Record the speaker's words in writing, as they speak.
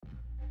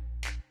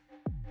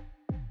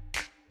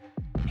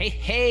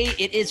Hey,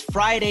 it is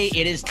Friday.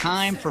 It is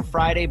time for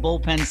Friday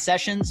Bullpen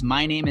Sessions.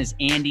 My name is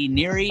Andy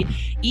Neary.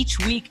 Each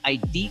week, I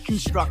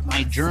deconstruct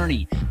my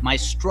journey, my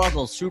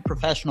struggles through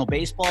professional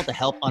baseball to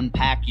help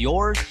unpack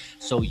yours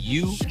so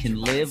you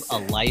can live a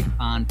life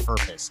on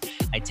purpose.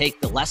 I take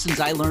the lessons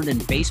I learned in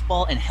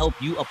baseball and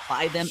help you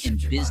apply them in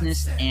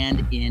business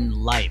and in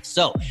life.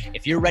 So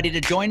if you're ready to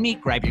join me,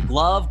 grab your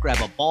glove, grab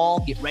a ball,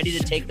 get ready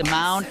to take the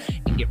mound,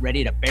 and get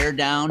ready to bear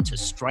down to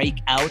strike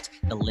out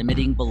the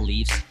limiting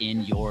beliefs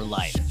in your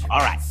life. All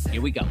right,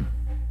 here we go.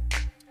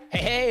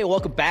 Hey,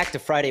 welcome back to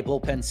Friday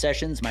Bullpen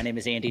Sessions. My name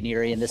is Andy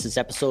Neary, and this is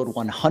episode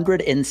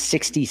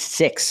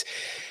 166.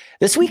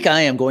 This week, I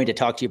am going to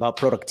talk to you about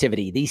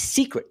productivity, the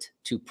secret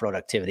to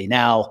productivity.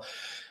 Now,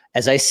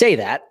 as I say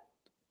that,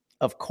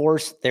 of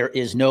course, there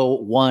is no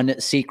one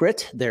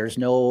secret. There's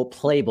no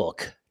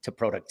playbook to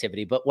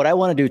productivity. But what I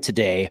want to do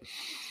today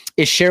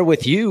is share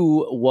with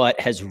you what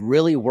has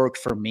really worked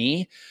for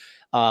me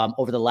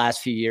over the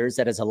last few years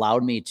that has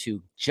allowed me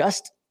to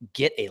just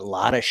get a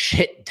lot of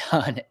shit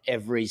done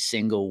every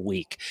single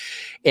week.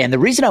 And the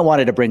reason I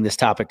wanted to bring this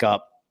topic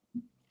up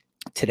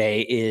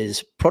today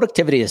is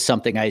productivity is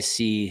something I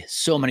see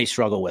so many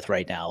struggle with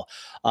right now,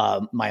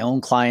 my own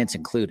clients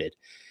included.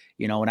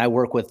 You know, when I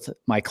work with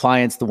my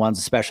clients, the ones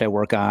especially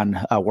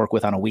I work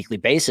with on a weekly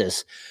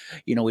basis,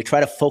 you know, we try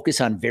to focus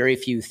on very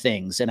few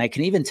things. And I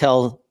can even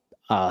tell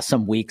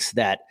some weeks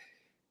that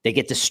they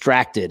get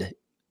distracted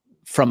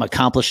from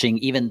accomplishing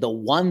even the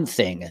one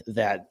thing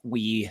that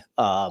we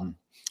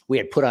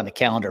had put on the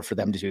calendar for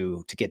them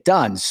to get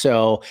done.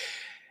 So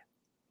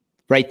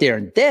right there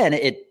and then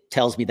it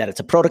tells me that it's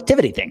a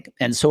productivity thing.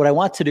 And so what I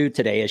want to do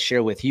today is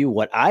share with you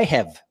what I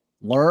have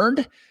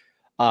learned,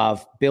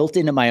 built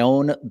into my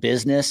own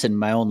business and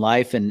my own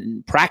life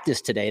and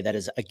practice today that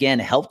has, again,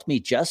 helped me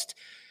just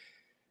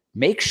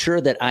make sure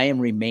that I am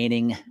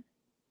remaining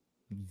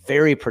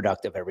very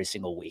productive every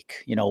single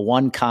week. You know,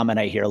 one comment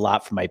I hear a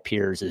lot from my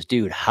peers is,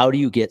 dude, how do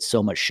you get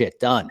so much shit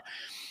done?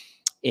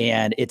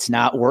 And it's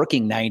not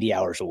working 90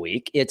 hours a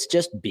week. It's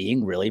just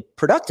being really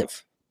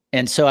productive.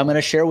 And so I'm going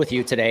to share with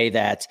you today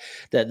that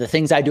the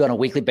things I do on a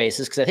weekly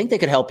basis, because I think they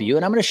could help you.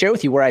 And I'm going to share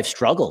with you where I've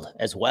struggled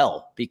as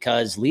well,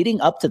 because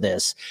leading up to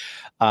this,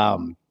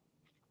 I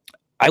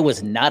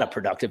was not a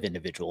productive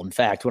individual. In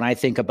fact, when I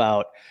think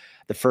about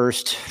the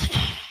first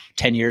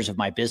 10 years of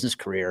my business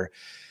career,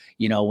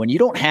 you know, when you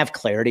don't have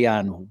clarity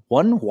on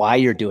why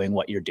you're doing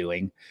what you're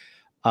doing,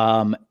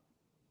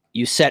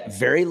 you set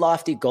very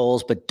lofty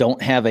goals, but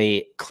don't have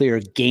a clear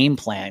game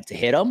plan to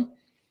hit them.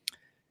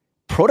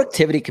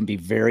 Productivity can be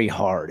very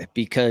hard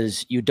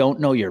because you don't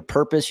know your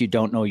purpose, you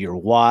don't know your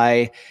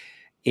why,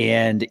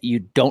 and you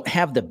don't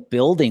have the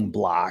building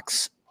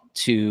blocks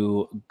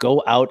to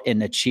go out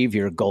and achieve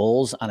your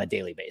goals on a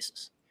daily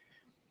basis.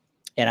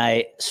 And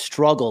I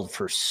struggled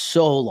for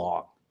so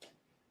long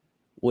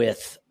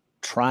with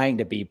trying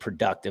to be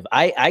productive.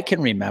 I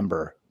can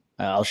remember,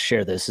 I'll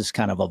share this as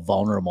kind of a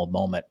vulnerable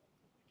moment,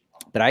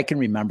 but I can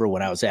remember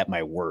when I was at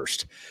my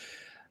worst,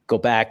 go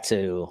back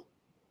to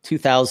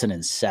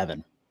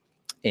 2007.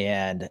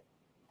 And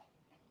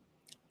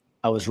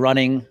I was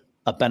running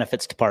a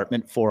benefits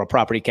department for a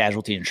property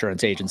casualty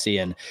insurance agency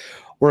and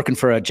working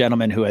for a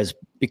gentleman who has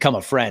become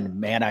a friend,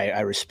 man,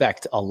 I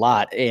respect a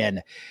lot.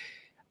 And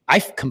I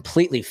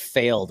completely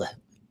failed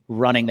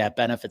running that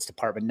benefits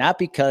department, not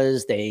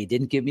because they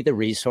didn't give me the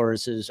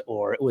resources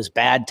or it was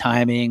bad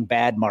timing,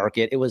 bad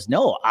market. It was,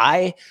 no,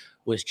 I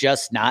was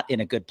just not in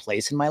a good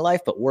place in my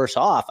life, but worse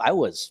off, I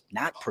was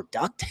not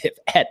productive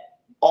at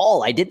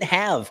all. I didn't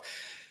have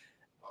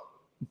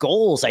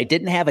goals. I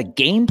didn't have a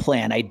game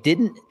plan. I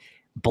didn't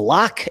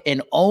block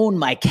and own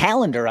my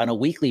calendar on a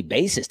weekly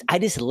basis. I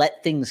just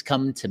let things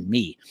come to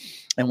me.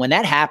 And when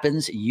that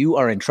happens, you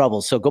are in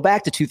trouble. So go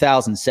back to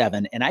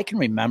 2007, and I can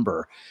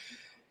remember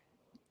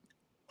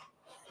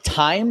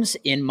times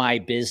in my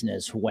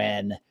business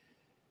when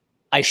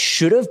I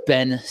should have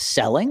been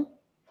selling,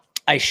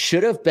 I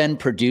should have been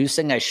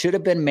producing, I should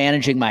have been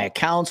managing my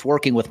accounts,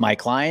 working with my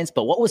clients.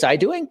 But what was I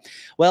doing?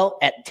 Well,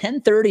 at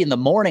 10:30 in the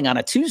morning on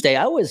a Tuesday,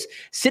 I was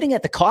sitting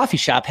at the coffee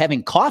shop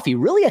having coffee,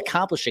 really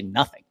accomplishing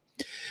nothing.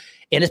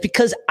 And it's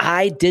because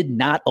I did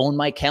not own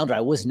my calendar.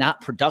 I was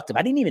not productive.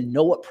 I didn't even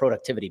know what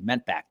productivity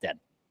meant back then.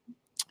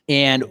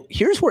 And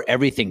here's where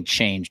everything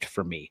changed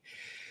for me.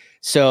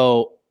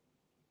 So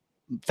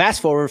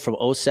fast forward from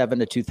 2007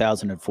 to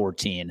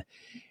 2014,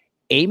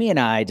 Amy and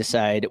I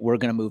decide we're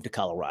going to move to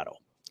Colorado.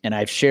 And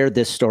I've shared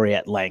this story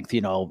at length. You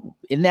know,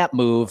 in that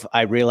move,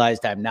 I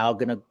realized I'm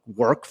going to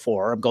work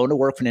for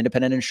an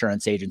independent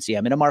insurance agency.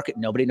 I'm in a market.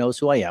 Nobody knows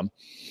who I am.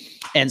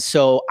 And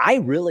so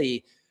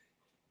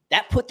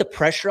that put the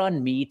pressure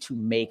on me to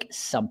make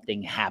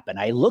something happen.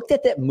 I looked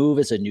at that move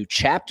as a new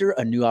chapter,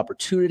 a new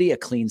opportunity, a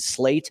clean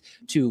slate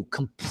to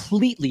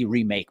completely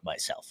remake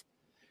myself.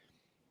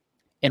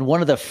 And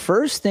one of the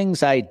first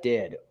things I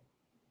did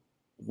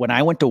when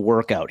I went to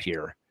work out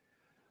here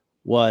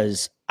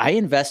was I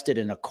invested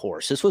in a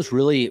course. This was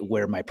really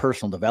where my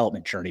personal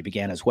development journey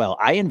began as well.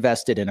 I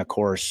invested in a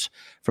course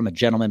from a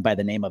gentleman by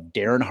the name of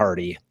Darren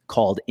Hardy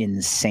called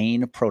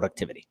Insane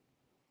Productivity.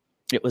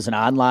 It was an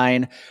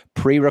online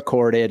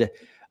pre-recorded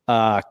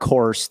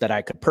course that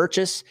I could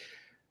purchase,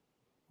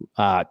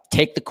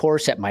 take the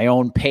course at my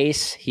own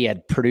pace. He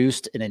had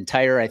produced an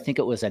entire, I think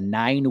it was a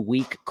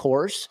 9-week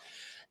course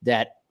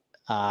that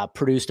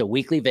produced a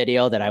weekly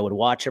video that I would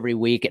watch every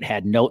week. It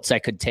had notes I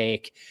could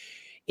take.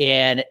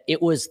 And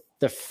it was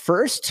the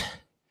first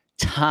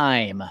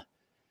time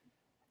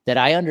that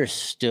I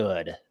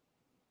understood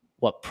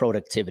what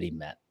productivity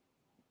meant.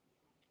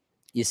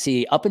 You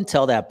see, up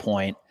until that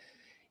point,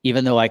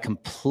 even though I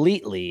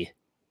completely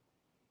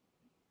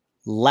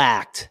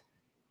lacked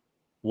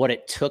what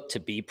it took to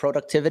be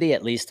productivity,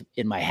 at least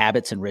in my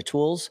habits and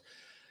rituals,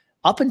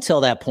 up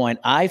until that point,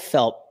 I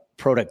felt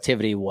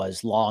productivity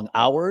was long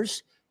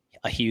hours,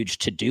 a huge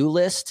to-do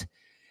list.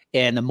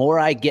 And the more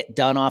I get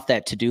done off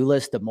that to-do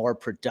list, the more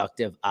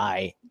productive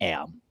I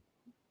am.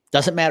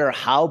 Doesn't matter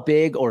how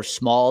big or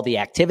small the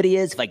activity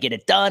is. If I get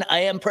it done, I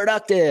am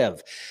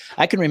productive.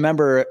 I can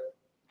remember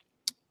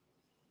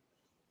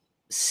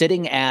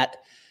sitting at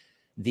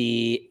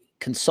the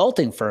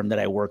consulting firm that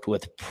I worked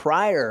with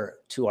prior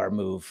to our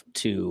move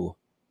to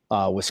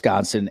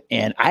Wisconsin.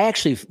 And I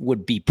actually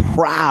would be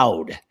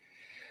proud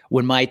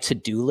when my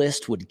to-do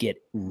list would get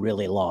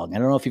really long. I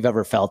don't know if you've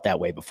ever felt that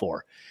way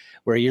before,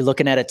 where you're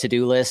looking at a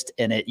to-do list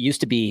and it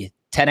used to be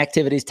 10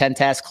 activities, 10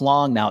 tasks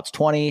long. Now it's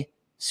 20,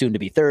 soon to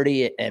be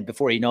 30. And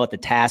before you know it, the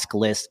task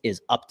list is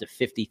up to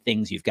 50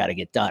 things you've got to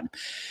get done.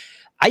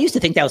 I used to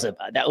think that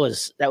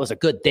was a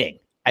good thing.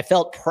 I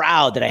felt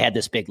proud that I had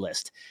this big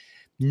list.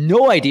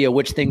 No idea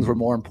which things were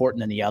more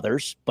important than the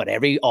others, but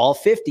all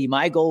 50,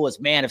 my goal was,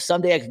 man, if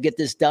someday I could get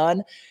this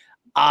done,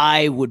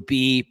 I would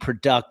be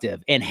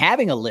productive. And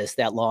having a list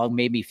that long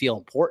made me feel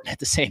important at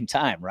the same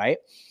time, right?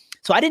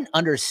 So I didn't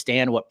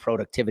understand what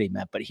productivity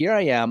meant, but here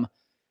I am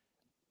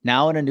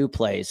now in a new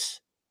place,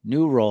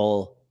 new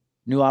role,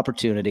 new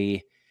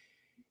opportunity.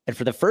 And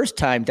for the first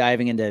time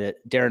diving into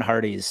Darren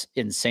Hardy's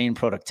insane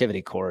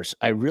productivity course,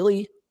 I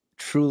really,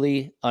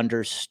 truly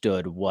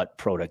understood what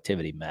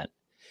productivity meant.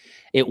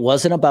 It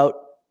wasn't about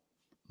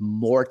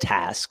more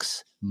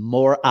tasks,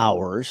 more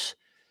hours.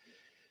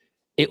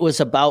 It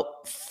was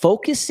about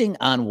focusing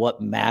on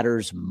what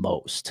matters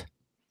most.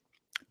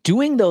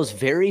 Doing those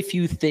very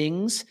few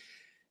things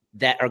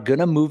that are going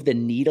to move the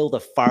needle the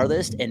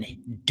farthest and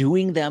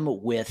doing them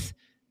with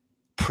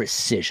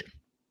precision.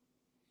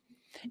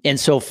 And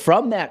so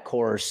from that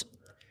course,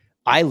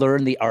 I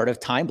learned the art of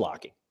time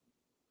blocking.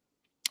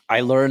 I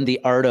learned the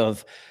art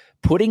of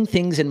putting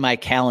things in my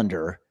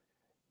calendar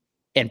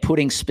and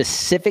putting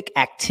specific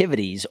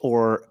activities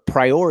or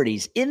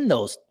priorities in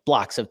those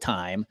blocks of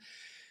time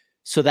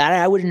so that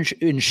I would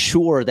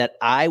ensure that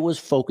I was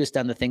focused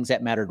on the things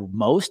that mattered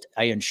most.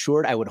 I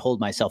ensured I would hold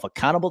myself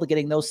accountable to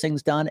getting those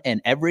things done.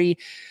 And every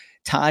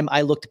time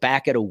I looked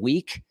back at a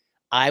week,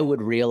 I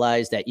would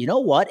realize that, you know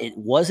what? It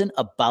wasn't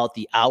about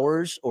the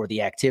hours or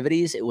the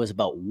activities. It was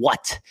about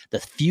the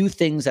few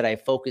things that I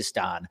focused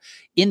on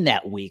in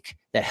that week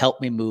that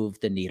helped me move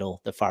the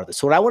needle the farthest.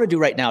 So what I want to do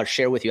right now is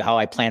share with you how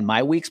I plan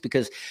my weeks,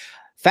 because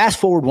fast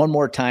forward one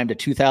more time to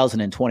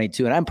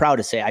 2022, and I'm proud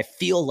to say I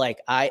feel like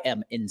I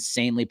am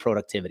insanely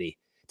productivity,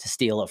 to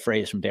steal a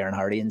phrase from Darren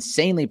Hardy,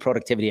 insanely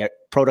productive,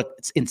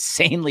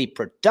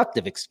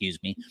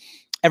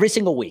 every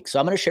single week. So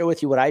I'm going to share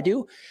with you what I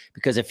do,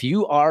 because if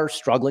you are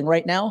struggling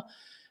right now,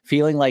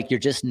 feeling like you're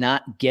just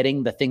not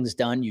getting the things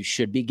done you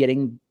should be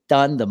getting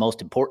done, the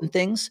most important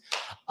things,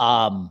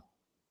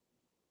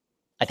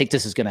 I think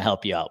this is going to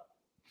help you out.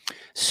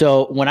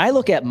 So when I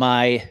look at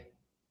my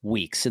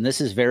weeks, and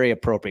this is very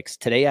appropriate, 'cause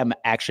today I'm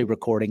actually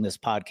recording this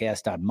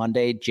podcast on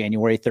Monday,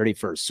 January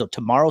 31st. So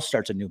tomorrow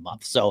starts a new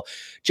month. So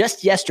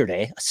just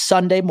yesterday,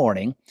 Sunday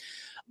morning,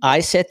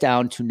 I sat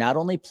down to not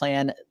only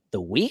plan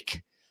the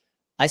week,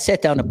 I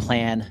sat down to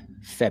plan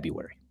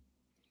February.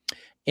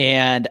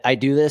 And I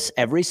do this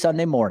every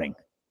Sunday morning.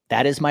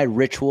 That is my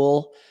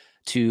ritual,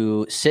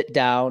 to sit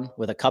down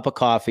with a cup of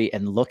coffee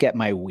and look at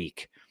my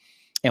week.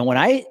 And when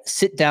I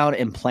sit down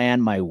and plan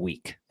my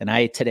week, and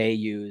I today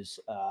use,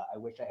 I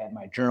wish I had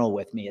my journal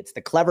with me. It's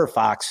the Clever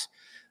Fox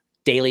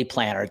Daily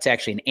Planner. It's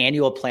actually an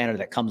annual planner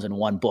that comes in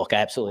one book. I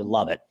absolutely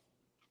love it.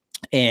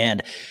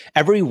 And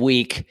every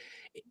week,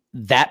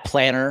 that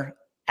planner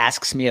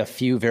asks me a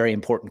few very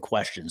important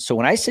questions. So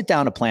when I sit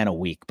down to plan a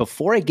week,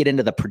 before I get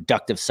into the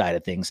productive side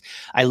of things,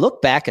 I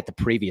look back at the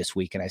previous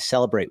week and I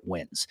celebrate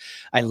wins.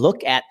 I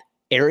look at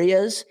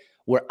areas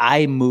where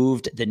I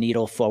moved the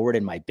needle forward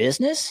in my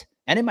business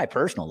and in my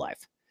personal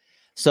life.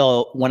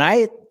 So when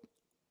I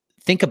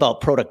think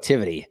about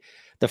productivity,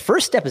 the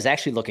first step is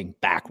actually looking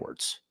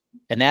backwards.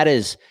 And that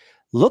is,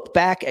 look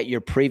back at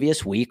your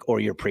previous week or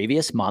your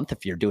previous month,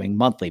 if you're doing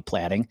monthly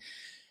planning,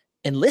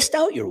 and list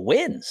out your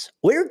wins.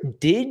 Where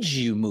did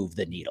you move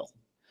the needle?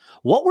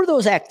 What were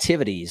those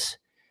activities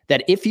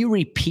that, if you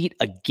repeat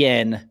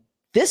again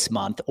this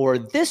month or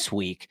this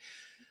week,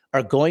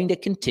 are going to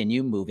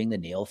continue moving the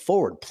needle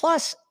forward?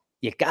 Plus,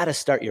 you got to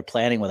start your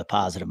planning with a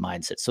positive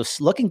mindset. So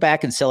looking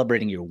back and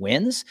celebrating your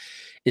wins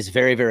is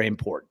very, very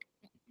important.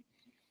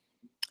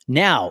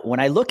 Now, when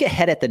I look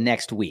ahead at the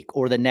next week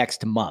or the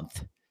next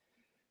month,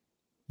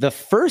 The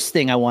first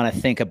thing I want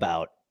to think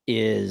about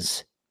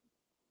is,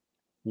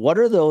 what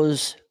are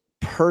those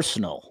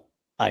personal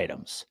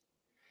items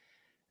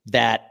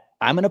that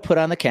I'm going to put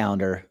on the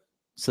calendar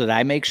so that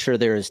I make sure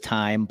there is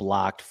time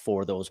blocked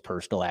for those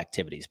personal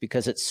activities?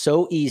 Because it's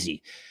so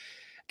easy.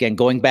 Again,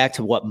 going back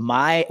to what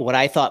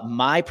I thought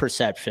my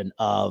perception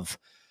of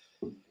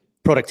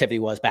productivity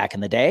was back in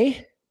the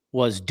day,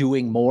 was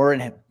doing more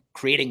and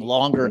creating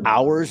longer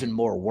hours and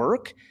more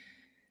work,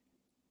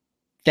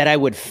 that I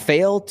would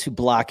fail to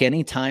block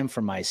any time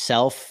for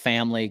myself,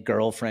 family,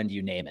 girlfriend,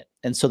 you name it.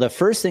 And so the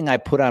first thing I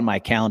put on my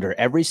calendar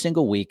every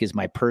single week is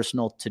my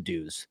personal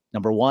to-dos.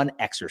 Number one,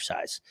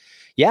 exercise.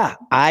 Yeah,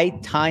 I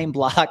time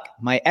block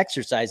my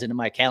exercise into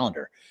my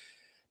calendar.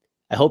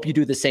 I hope you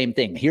do the same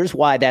thing. Here's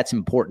why that's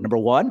important. Number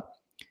one,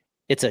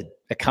 it's an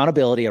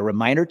accountability, a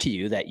reminder to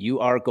you that you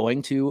are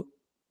going to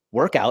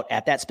work out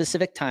at that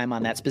specific time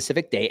on that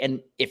specific day. And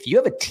if you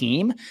have a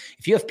team,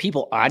 if you have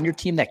people on your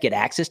team that get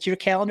access to your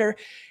calendar,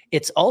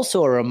 it's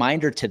also a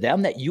reminder to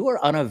them that you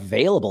are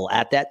unavailable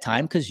at that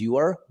time because you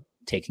are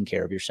taking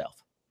care of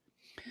yourself.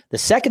 The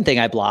second thing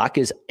I block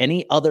is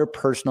any other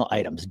personal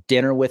items.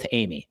 Dinner with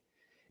Amy,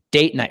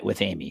 date night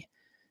with Amy.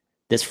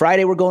 This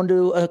Friday, we're going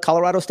to a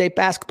Colorado State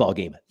basketball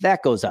game.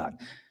 That goes on.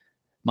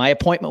 My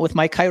appointment with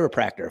my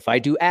chiropractor. If I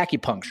do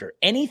acupuncture,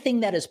 anything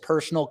that is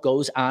personal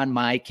goes on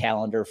my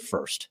calendar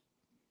first.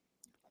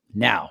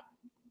 Now,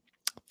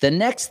 the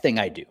next thing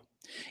I do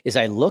is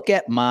I look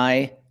at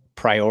my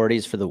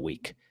priorities for the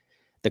week,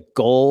 the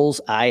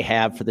goals I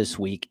have for this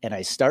week, and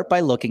I start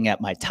by looking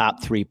at my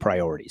top 3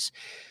 priorities.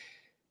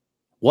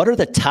 What are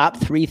the top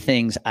 3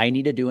 things I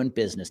need to do in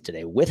business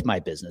today, with my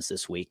business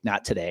this week,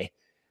 not today,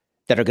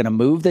 that are going to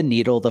move the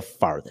needle the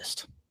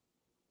farthest?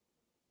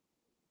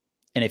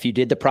 And if you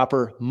did the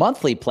proper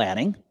monthly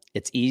planning,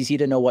 it's easy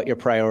to know what your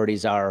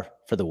priorities are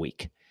for the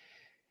week.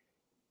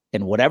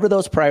 And whatever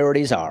those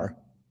priorities are,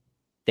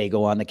 they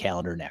go on the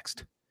calendar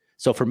next.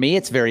 So for me,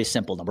 it's very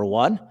simple. Number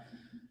one,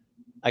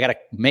 I got to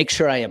make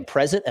sure I am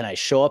present and I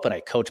show up and I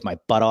coach my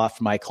butt off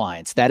for my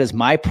clients. That is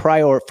my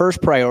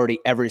first priority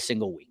every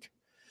single week.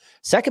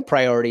 Second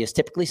priority is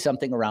typically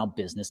something around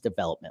business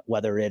development,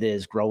 whether it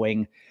is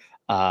growing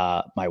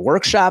my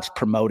workshops,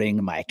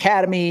 promoting my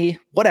academy,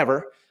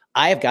 whatever.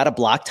 I have got to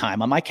block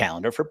time on my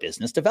calendar for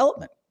business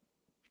development.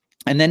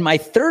 And then my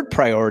third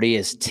priority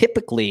is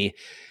typically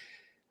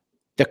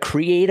the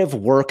creative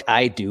work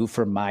I do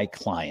for my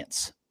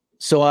clients.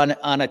 So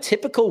on a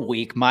typical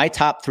week, my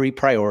top 3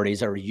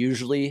 priorities are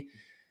usually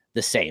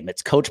the same.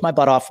 It's coach my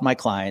butt off for my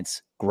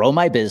clients, grow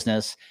my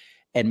business,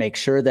 and make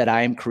sure that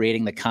I am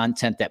creating the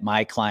content that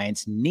my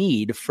clients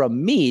need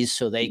from me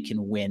so they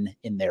can win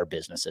in their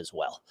business as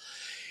well.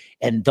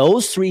 And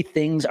those 3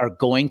 things are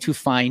going to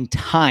find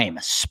time,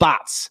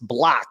 spots,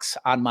 blocks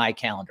on my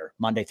calendar,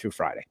 Monday through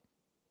Friday.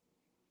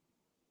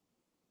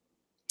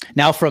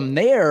 Now, from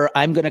there,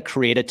 I'm going to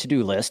create a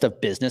to-do list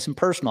of business and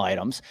personal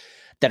items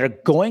that are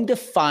going to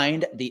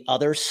find the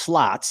other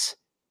slots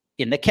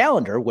in the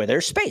calendar where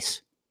there's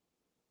space.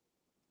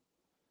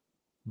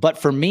 But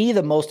for me,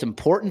 the most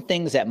important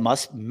things that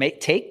must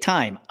take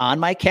time on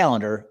my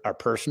calendar are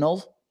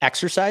personal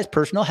exercise,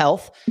 personal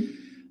health,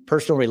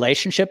 personal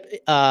relationship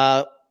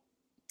time,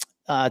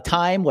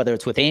 whether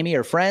it's with Amy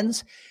or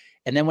friends.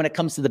 And then when it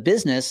comes to the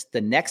business, the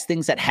next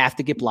things that have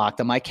to get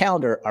blocked on my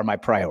calendar are my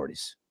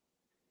priorities.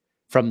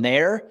 From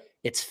there,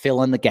 it's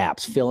fill in the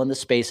gaps, fill in the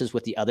spaces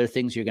with the other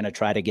things you're going to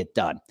try to get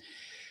done.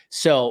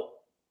 So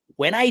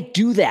when I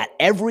do that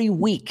every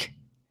week,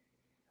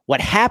 what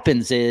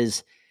happens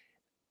is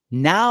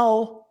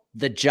now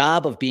the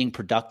job of being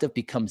productive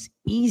becomes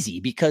easy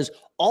because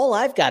all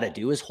I've got to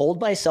do is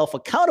hold myself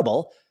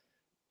accountable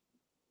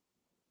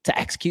to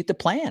execute the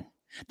plan.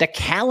 The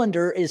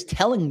calendar is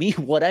telling me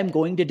what I'm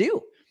going to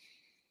do.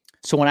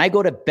 So when I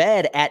go to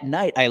bed at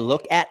night, I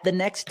look at the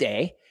next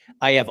day.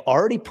 I have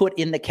already put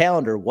in the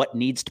calendar what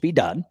needs to be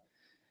done.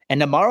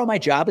 And tomorrow, my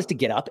job is to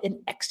get up and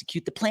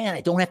execute the plan.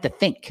 I don't have to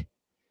think.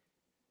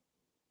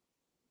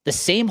 The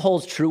same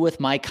holds true with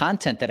my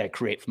content that I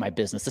create for my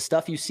business, the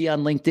stuff you see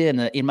on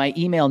LinkedIn, in my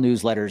email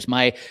newsletters,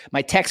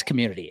 my text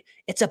community.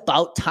 It's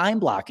about time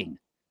blocking.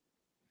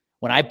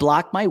 When I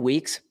block my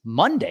weeks,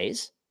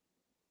 Mondays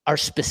are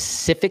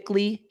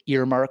specifically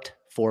earmarked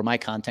for my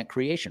content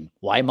creation.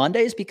 Why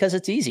Mondays? Because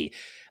it's easy.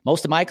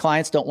 Most of my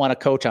clients don't want to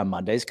coach on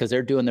Mondays because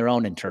they're doing their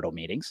own internal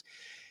meetings.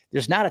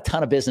 There's not a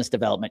ton of business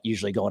development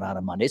usually going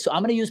on Mondays. So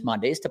I'm going to use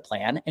Mondays to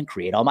plan and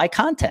create all my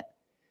content.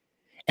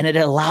 And it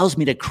allows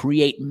me to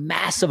create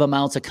massive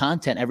amounts of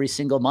content every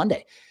single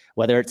Monday,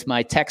 whether it's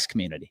my text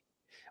community,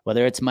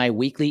 whether it's my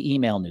weekly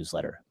email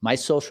newsletter, my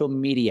social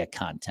media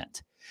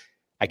content.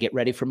 I get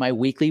ready for my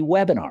weekly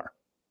webinar.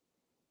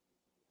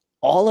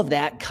 All of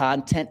that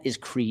content is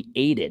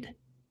created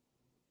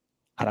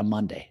on a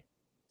Monday,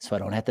 so I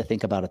don't have to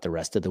think about it the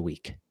rest of the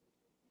week.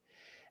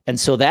 And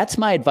so that's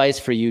my advice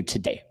for you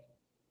today,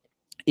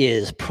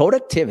 is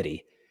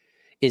productivity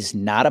is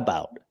not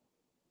about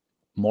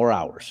more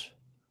hours,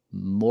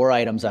 more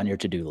items on your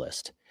to-do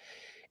list.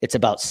 It's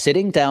about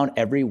sitting down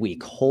every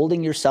week,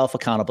 holding yourself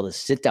accountable to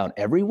sit down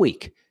every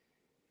week,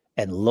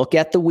 and look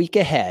at the week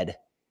ahead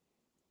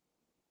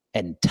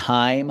and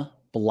time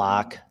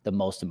block the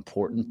most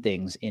important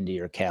things into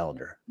your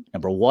calendar.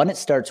 Number one, it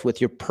starts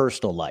with your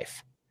personal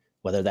life,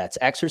 whether that's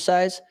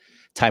exercise,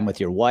 time with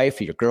your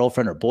wife or your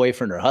girlfriend or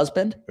boyfriend or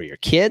husband or your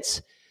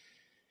kids.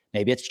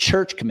 Maybe it's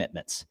church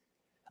commitments,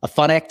 a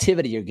fun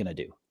activity you're going to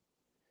do.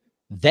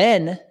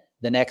 Then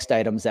the next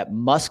items that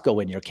must go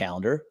in your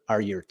calendar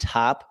are your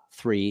top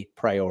 3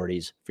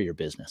 priorities for your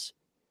business.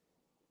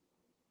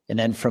 And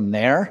then from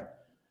there,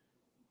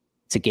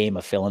 it's a game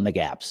of fill in the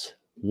gaps.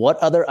 What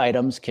other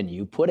items can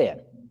you put in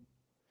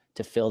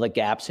to fill the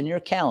gaps in your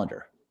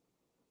calendar?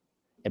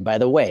 And by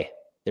the way,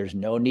 there's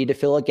no need to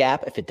fill a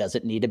gap if it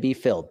doesn't need to be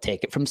filled.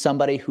 Take it from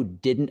somebody who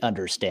didn't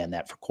understand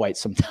that for quite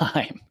some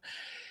time.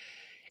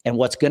 And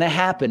what's going to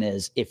happen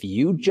is if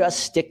you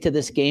just stick to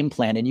this game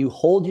plan and you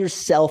hold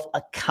yourself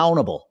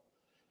accountable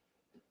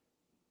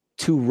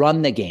to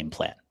run the game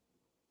plan,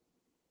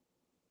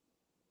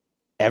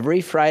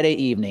 every Friday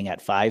evening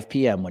at 5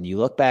 p.m., when you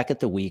look back at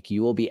the week,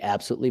 you will be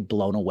absolutely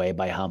blown away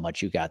by how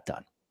much you got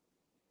done.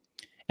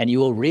 And you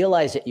will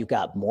realize that you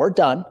got more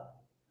done,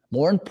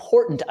 more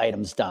important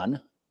items done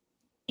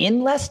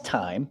in less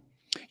time.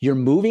 You're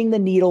moving the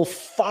needle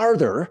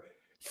farther,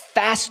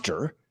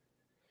 faster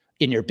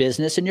in your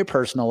business and your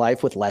personal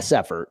life with less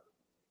effort.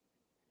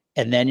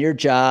 And then your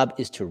job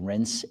is to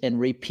rinse and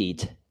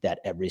repeat that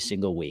every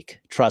single week.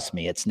 Trust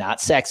me, it's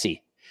not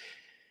sexy.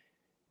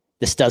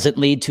 This doesn't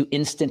lead to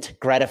instant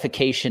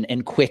gratification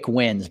and quick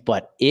wins,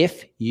 but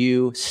if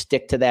you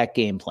stick to that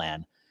game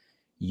plan,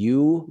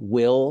 you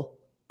will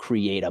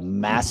create a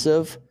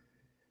massive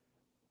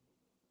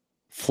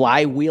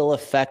flywheel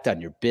effect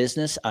on your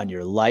business, on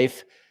your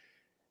life,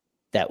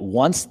 that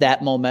once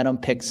that momentum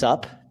picks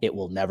up, it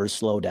will never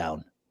slow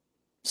down.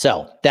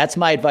 So that's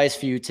my advice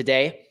for you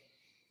today.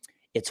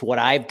 It's what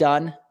I've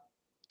done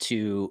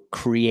to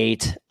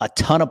create a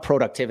ton of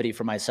productivity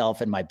for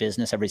myself and my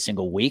business every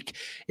single week.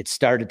 It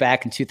started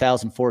back in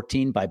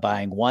 2014 by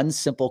buying one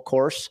simple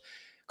course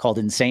called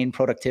Insane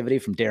Productivity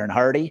from Darren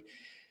Hardy.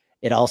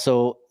 It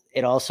also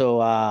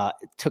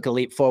took a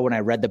leap forward when I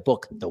read the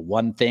book, The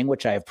One Thing,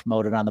 which I have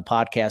promoted on the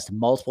podcast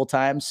multiple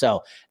times.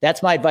 So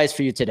that's my advice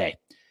for you today.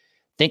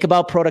 Think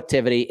about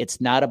productivity. It's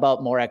not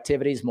about more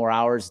activities, more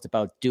hours. It's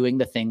about doing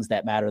the things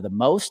that matter the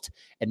most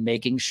and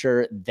making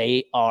sure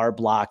they are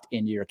blocked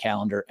into your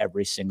calendar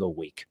every single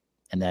week.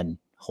 And then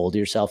hold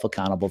yourself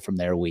accountable from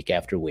there week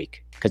after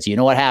week. Because you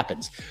know what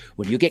happens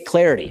when you get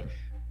clarity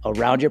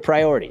around your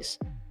priorities,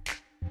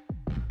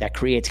 that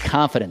creates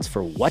confidence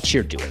for what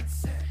you're doing.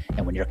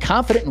 And when you're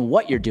confident in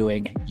what you're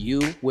doing,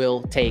 you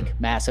will take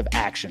massive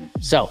action.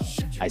 So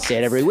I say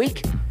it every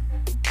week.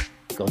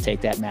 Go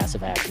take that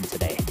massive action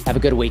today. Have a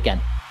good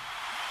weekend.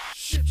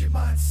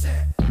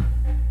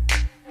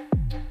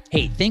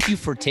 Hey, thank you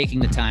for taking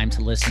the time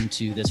to listen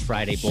to this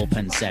Friday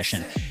bullpen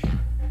session.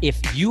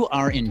 If you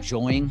are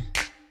enjoying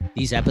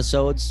these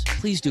episodes,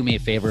 please do me a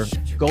favor.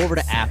 Go over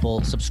to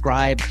Apple,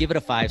 subscribe, give it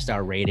a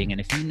 5-star rating.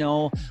 And if you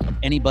know of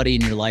anybody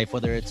in your life,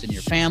 whether it's in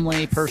your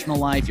family, personal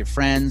life, your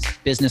friends,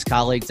 business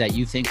colleagues that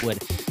you think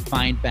would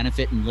find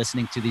benefit in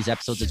listening to these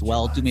episodes as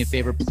well, do me a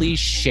favor. Please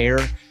share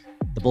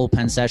the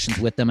bullpen sessions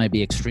with them. I'd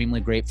be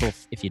extremely grateful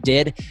if you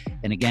did.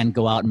 And again,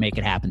 go out and make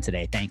it happen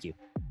today. Thank you.